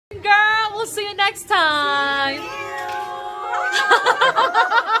we'll see you next time.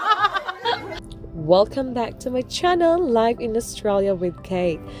 Welcome back to my channel, Live in Australia with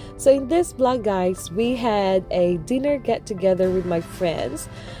Kate. So in this vlog, guys, we had a dinner get together with my friends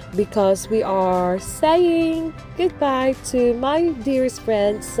because we are saying goodbye to my dearest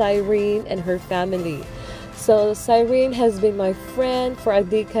friend Cyrene and her family. So Cyrene has been my friend for a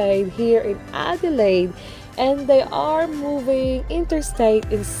decade here in Adelaide, and they are moving interstate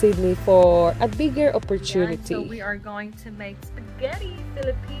in Sydney for a bigger opportunity. So we are going to make spaghetti,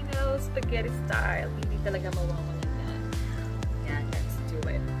 Filipino spaghetti style. Hindi talaga mawawala yan. Yeah, let's do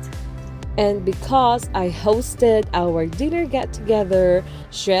it. And because I hosted our dinner get-together,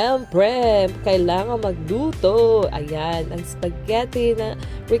 syempre, kailangan magluto. Ayan, ang spaghetti na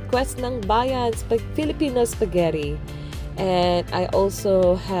request ng bayan, Filipino spaghetti. And I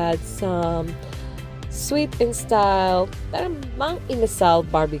also had some sweet in style, parang mang inasal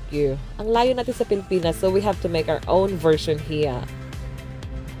barbecue. Ang layo natin sa Pilipinas, so we have to make our own version here.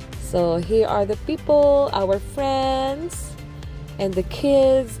 So here are the people, our friends, and the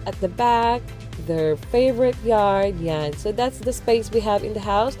kids at the back, their favorite yard. Yan. So that's the space we have in the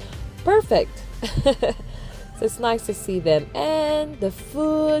house. Perfect. So it's nice to see them. And the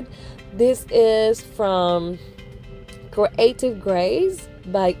food, this is from Creative Grace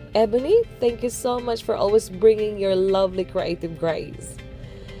by Ebony. Thank you so much for always bringing your lovely Creative Grace.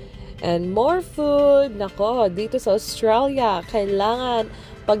 And more food. Nako, dito sa Australia, kailangan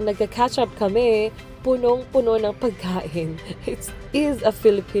pag nagka-catch up kami, punong-puno ng pagkain. It is a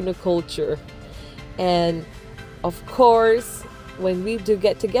Filipino culture. And of course, when we do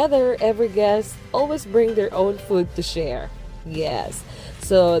get together, every guest always bring their own food to share. Yes.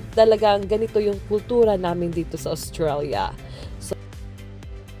 So, talagang ganito yung kultura namin dito sa Australia. So,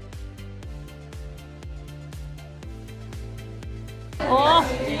 oh!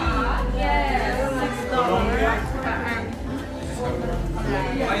 Yes!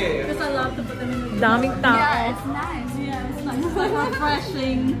 Because I love to put them in the daming tao. Yeah, it's nice. Yeah, it's nice. It's like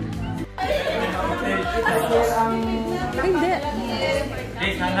refreshing. Hindi.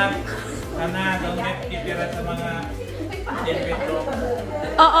 Eh, sana daw titira sa mga bedroom.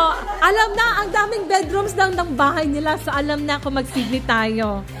 Oo, alam na, ang daming bedrooms daw ng bahay nila. So, alam na kung mag-Sydney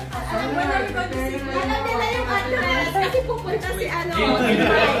tayo. Alam nila yung address. Kasi pupunta si ano.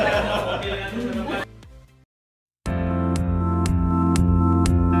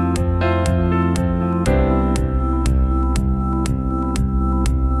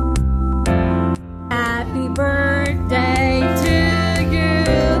 Happy birthday to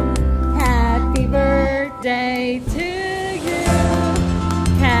you. Happy birthday to you.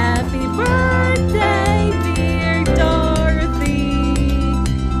 Happy birthday, dear Dorothy.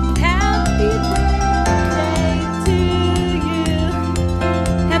 Happy birthday to you.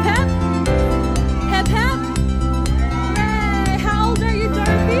 Hep hep. Hep hep. Hooray. How old are you,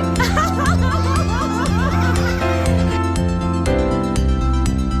 Dorothy?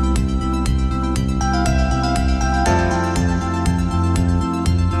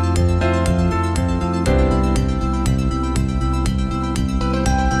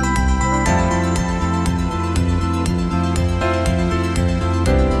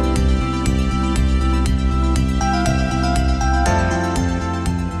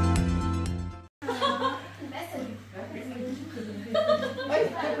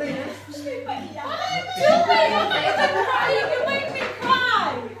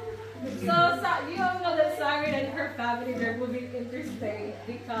 They're moving interstate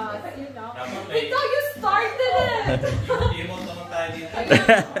because, you know, because you started it!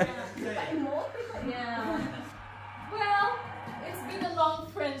 Yeah. Well, it's been a long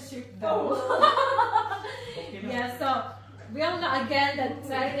friendship though. Yeah, so we all know again that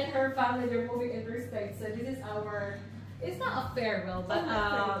Sally and her family, they're moving interstate. So this is our, it's not a farewell, but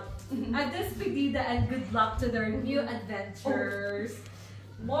a despedida and good luck to their new adventures.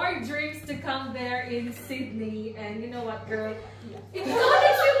 More dreams to come there in Sydney, and you know what, girl? We wish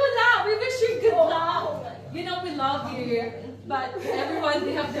you good luck. You know we love you, but everyone,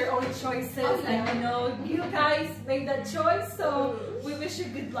 they have their own choices, and you know you guys made that choice, so we wish you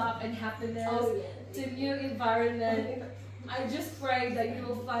good luck and happiness to new environment. I just pray that you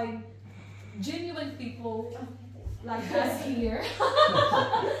will find genuine people like us here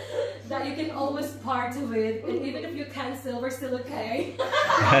that you can always party with, and even if you cancel, we're still okay.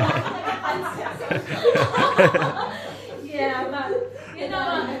 Yeah, but you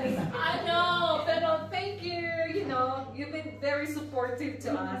know, I know, but thank you. You know, you've been very supportive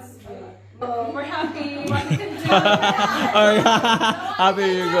to us. We're happy. What we can do? Happy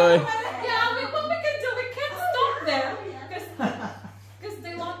you're going. Yeah, what we can do? We can't stop them because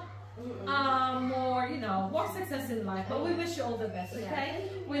they want success in life, but we wish you all the best, okay?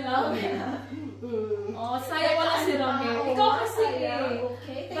 We love you. Oh, sayang wala si Rami. Ikaw kasi eh.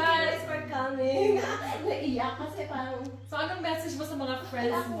 Okay, thank you guys for coming. Naiyak kasi parang... So, anong message mo sa mga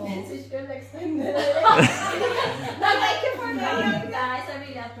friends mo? Message ko next time na. Thank you for coming, guys. I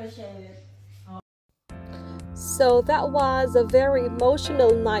really appreciate it. So that was a very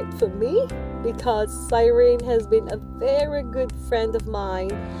emotional night for me because Cyrene has been a very good friend of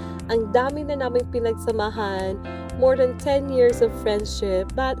mine. Ang dami na naming pinagsamahan, more than 10 years of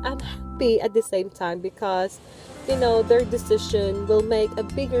friendship, but I'm happy at the same time because, you know, their decision will make a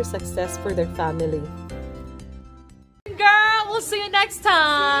bigger success for their family. Girl, we'll see you next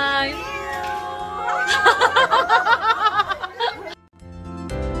time!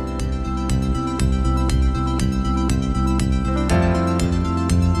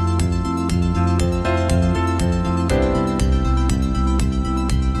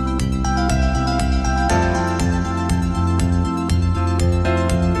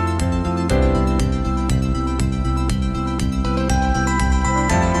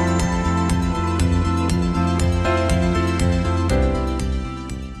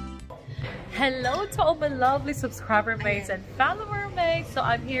 Hello to all my lovely subscriber mates and follower mates. So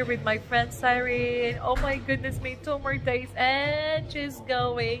I'm here with my friend Cyrene. Oh my goodness me, 2 more days and she's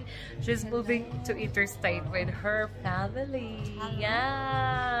moving to interstate with her family.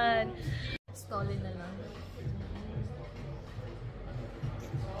 Yan. Stolin na lang.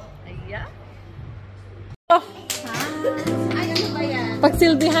 Ayan. Oh. Ay, ano ba yan?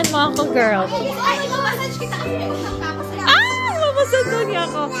 Pagsilbihan mo ako, girl. Ay, mamasage kita kasi usap ka ako sa'yo. Mamasado niya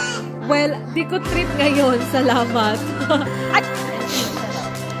ako. Well, di ko trip ngayon. Salamat. Ay!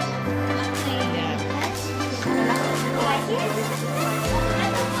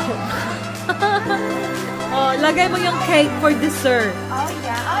 Oh, lagay mo yung cake for dessert. Oh,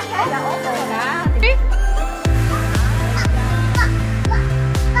 yeah. Oh, yeah. Okay?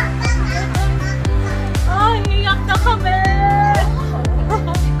 Ay, iyak na kami!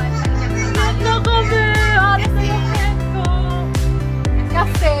 Iyak na kami! Alas na yung cake ko!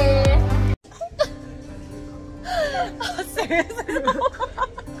 Kasi...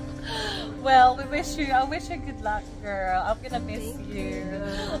 Well, I wish you good luck, girl. I'm gonna miss you.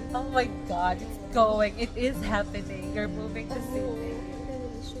 Oh my God, it's going. It is happening. You're moving to Sydney.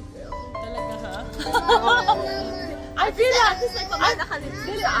 Talaga, ha? I feel like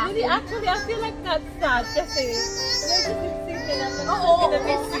really, actually, I feel like not sad kasi we're just in Sydney na. I'm gonna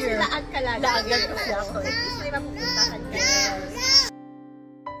miss you. Laan ka lang. Laan kasi ako. At least may mapupuntahan ka.